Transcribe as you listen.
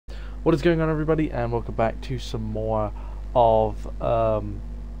What is going on, everybody, and welcome back to some more of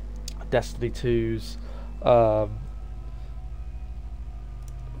Destiny 2's the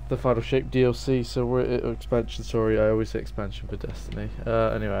Final Shape DLC. So we're at expansion, sorry, I always say expansion for Destiny.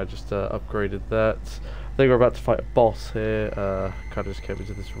 Anyway, I just upgraded that. I think we're about to fight a boss here. Kind of just came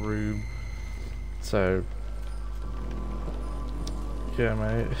into this room. So, yeah,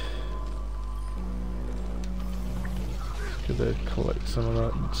 mate. Gonna collect some of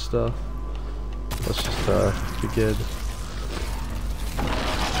that and stuff. Let's just begin.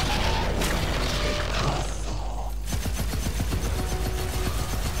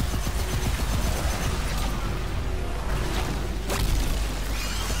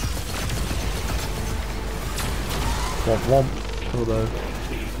 Womp womp. Although.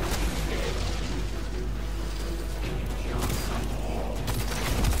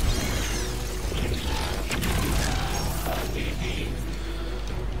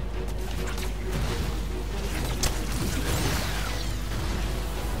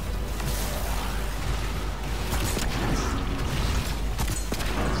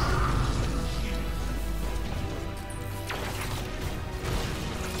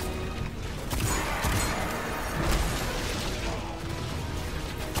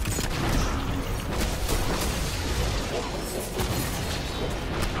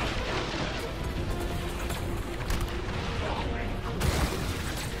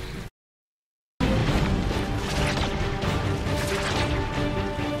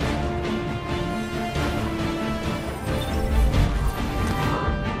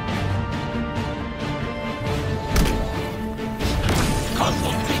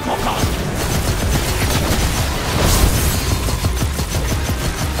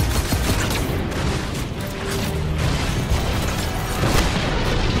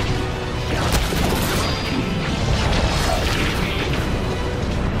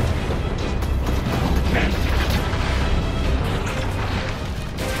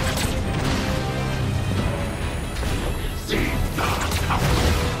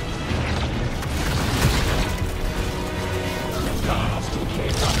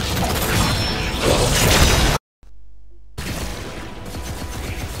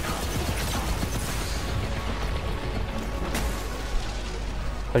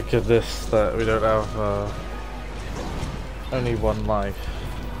 Look at this, that we don't have only one life.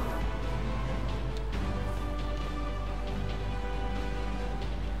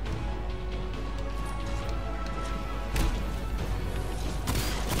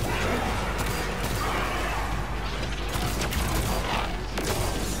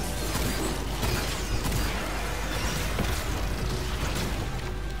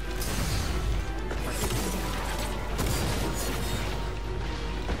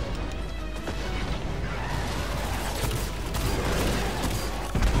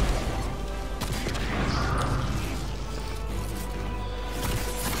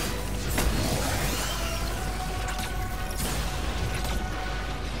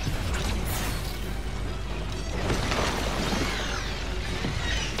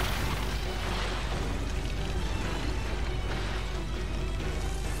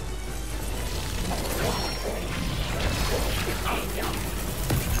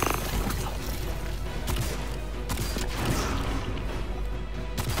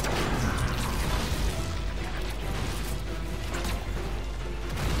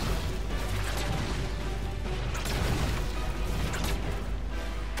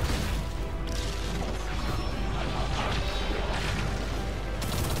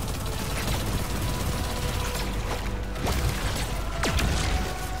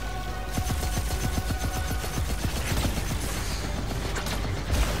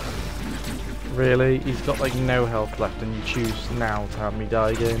 Really? He's got like no health left and you choose now to have me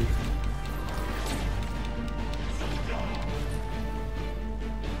die again?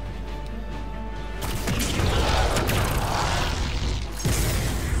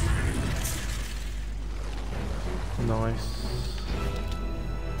 Nice.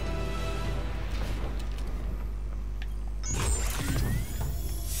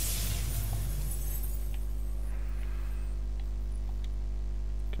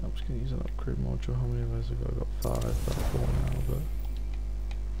 I'm just going to use an upgrade module. How many of those have I got? 5, about 4 now, but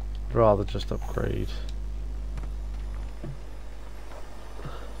I'd rather just upgrade.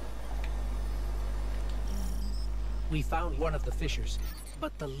 We found one of the fissures,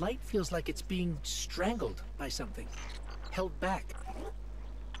 but the light feels like it's being strangled by something. Held back.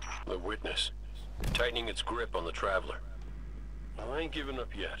 The witness. Tightening its grip on the traveler. Well, I ain't giving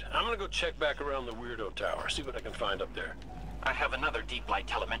up yet. I'm gonna go check back around the weirdo tower, see what I can find up there. I have another deep light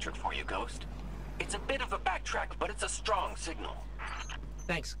telemetric for you, Ghost. It's a bit of a backtrack, but it's a strong signal.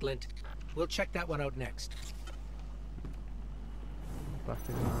 Thanks, Glint. We'll check that one out next. Back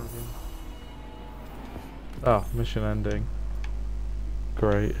in Oregon. Oh, mission ending.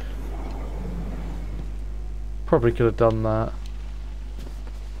 Great. Probably could have done that.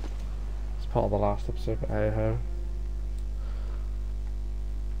 It's part of the last episode, but hey ho.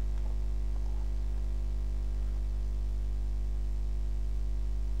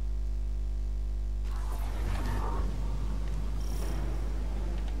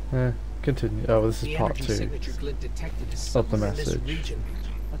 Continue. Oh, this is part 2 signature Glint detected is of the somewhere in this message. region,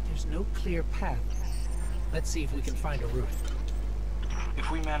 but there's no clear path. Let's see if we can find a route.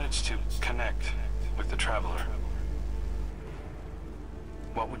 If we manage to connect with the Traveler,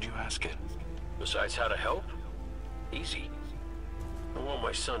 what would you ask it? Besides how to help? Easy. I want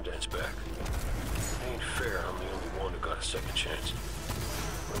my Sundance back. It ain't fair I'm the only one who got a second chance.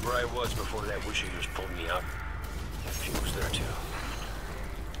 Wherever I was before that Wish Eaters pulled me out, she was there too.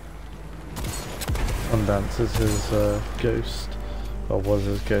 Sundance is his ghost, or was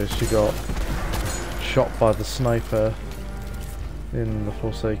his ghost. She got shot by the sniper in the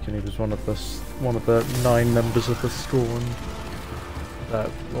Forsaken. He was one of the 9 members of the Scorn that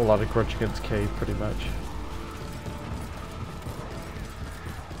all had a grudge against Cade, pretty much.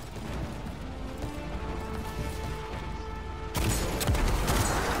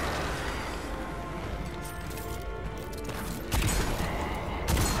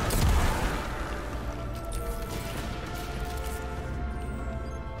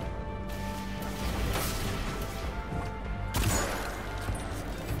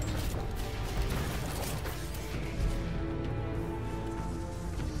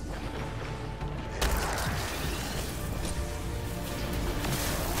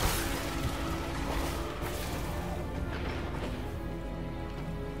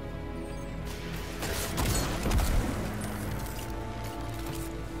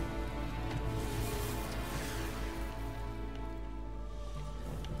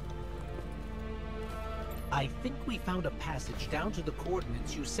 I think we found a passage down to the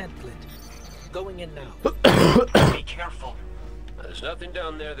coordinates you sent, Glint. Going in now. Be careful. There's nothing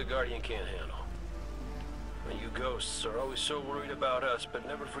down there the Guardian can't handle. And you ghosts are always so worried about us, but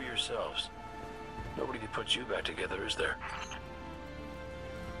never for yourselves. Nobody to put you back together, is there?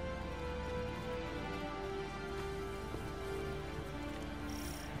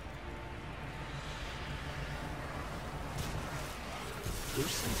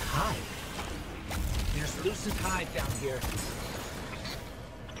 Lucent Hive. There's Lucent Hive down here.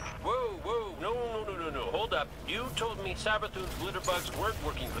 Whoa, whoa, no, hold up. You told me Sabathun's glitterbugs weren't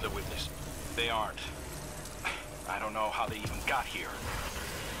working for the Witness. They aren't. I don't know how they even got here.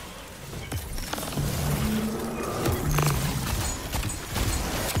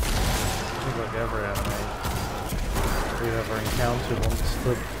 Seems like every enemy we've ever encountered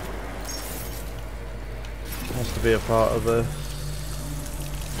wants to be a part of this.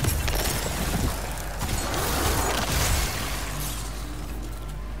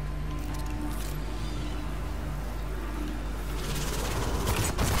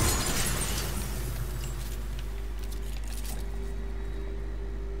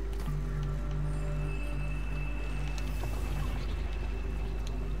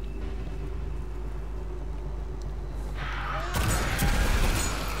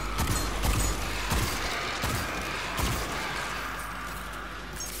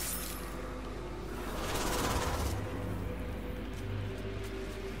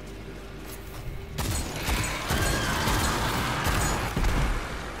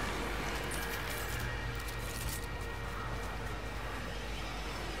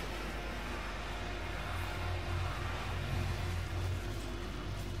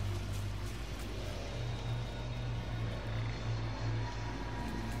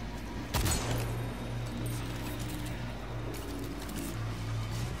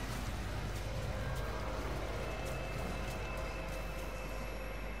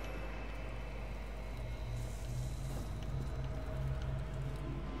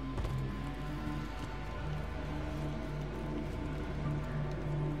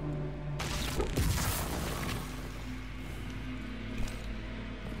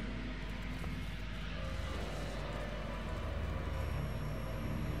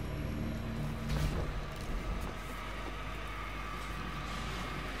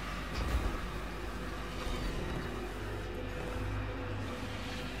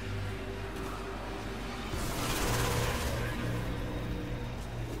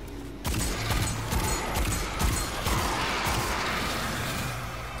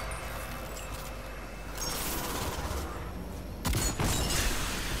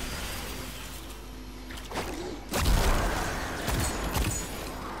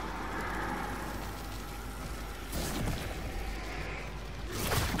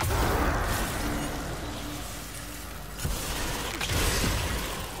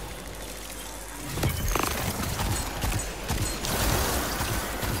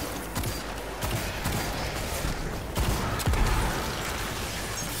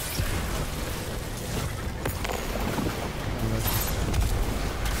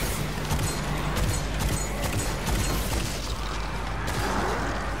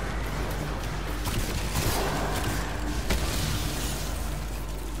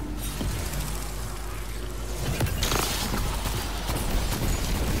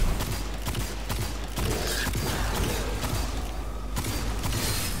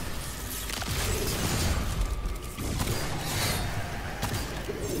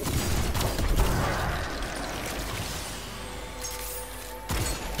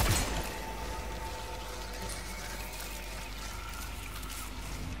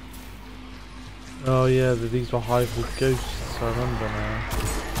 Oh yeah, these were Hive with ghosts, I remember now.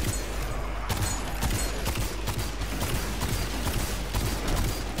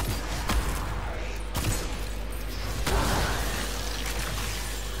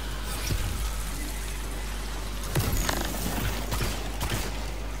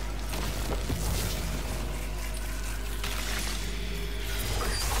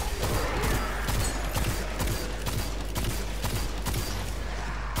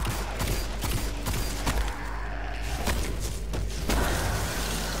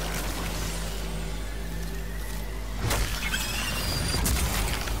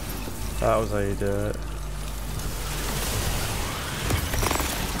 That was how you do it.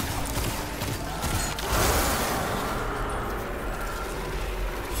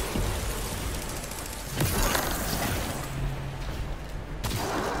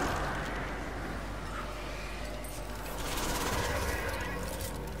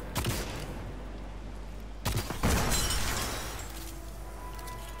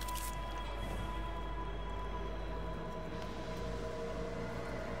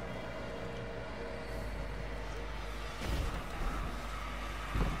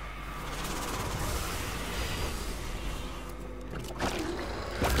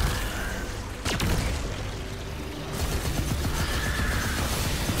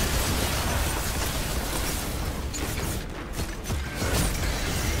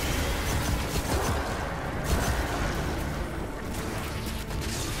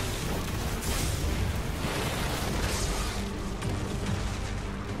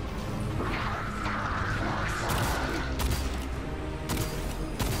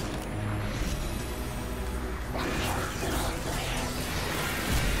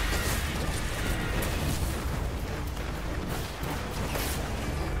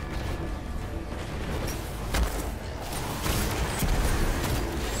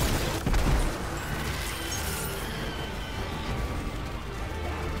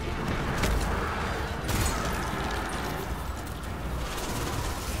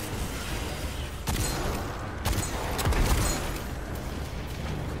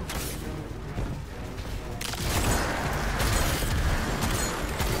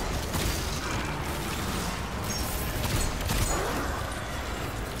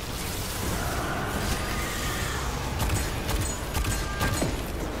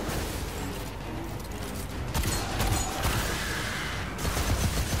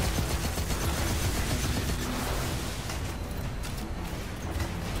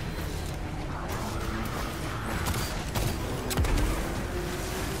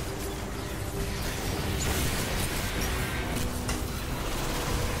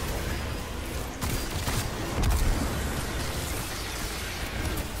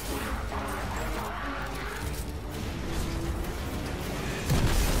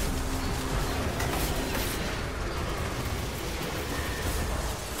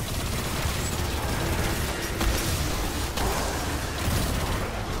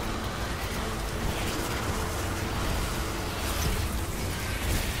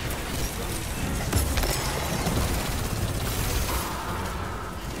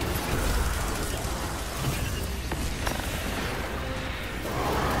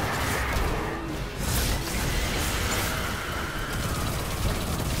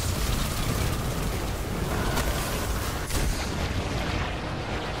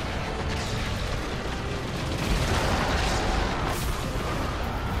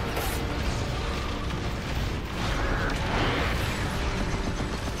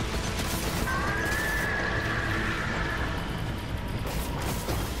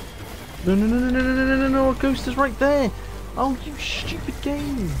 No, no, no, no, no, no, no, no, no, no, a ghost is right there! Oh, you stupid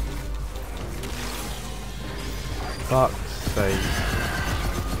game! Fuck's sake.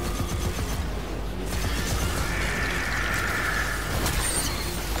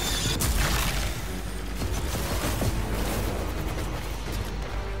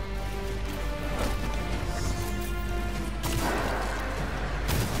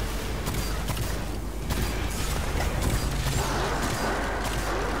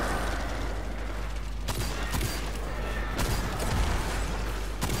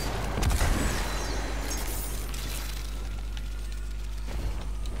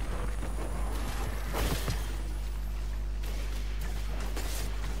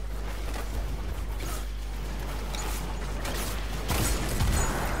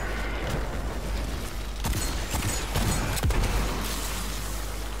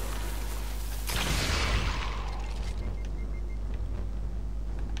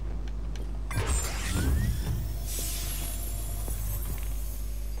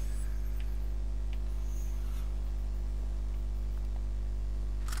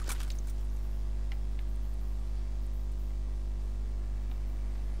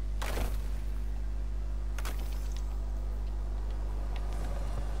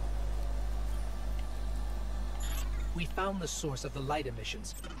 We found the source of the light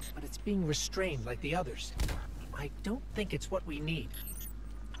emissions, but it's being restrained like the others. I don't think it's what we need.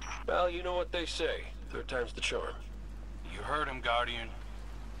 Well, you know what they say. Third time's the charm. You heard him, Guardian.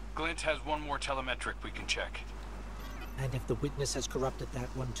 Glint has one more telemetric we can check. And if the witness has corrupted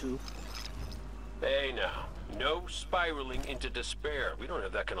that one too? Hey now, no spiraling into despair. We don't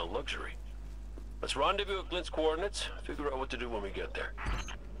have that kind of luxury. Let's rendezvous at Glint's coordinates, figure out what to do when we get there.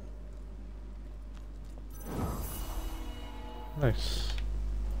 Nice.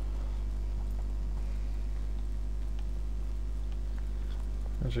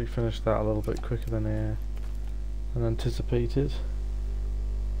 Actually finished that a little bit quicker than anticipated.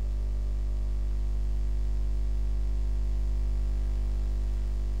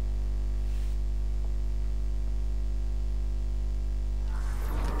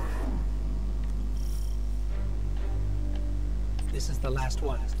 This is the last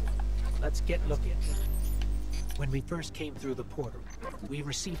one. Let's get looking. When we first came through the portal, we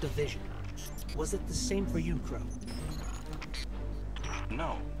received a vision. Was it the same for you, Crow?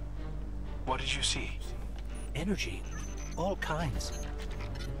 No. What did you see? Energy. All kinds.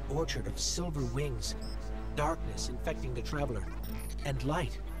 An orchard of silver wings. Darkness infecting the traveler. And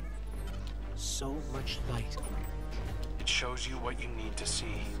light. So much light. It shows you what you need to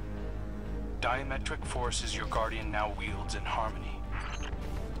see. Diametric forces your Guardian now wields in harmony.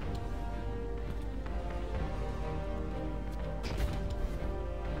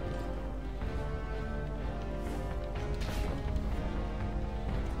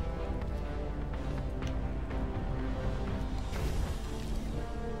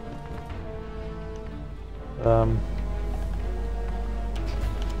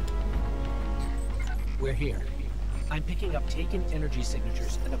 We're here. I'm picking up taken energy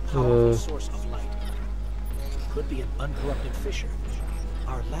signatures and a powerful source of light. Could be an uncorrupted fissure.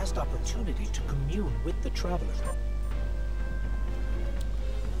 Our last opportunity to commune with the traveler.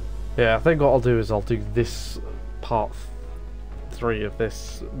 Yeah, I think what I'll do is I'll do this part 3 of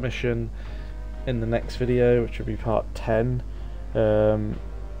this mission in the next video, which will be part 10.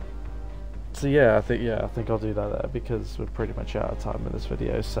 So yeah, I think I'll do that there because we're pretty much out of time in this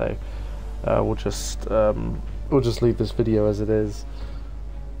video. So we'll just leave this video as it is.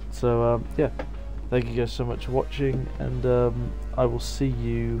 So yeah, thank you guys so much for watching, and I will see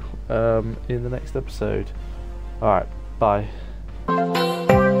you in the next episode. Alright, bye.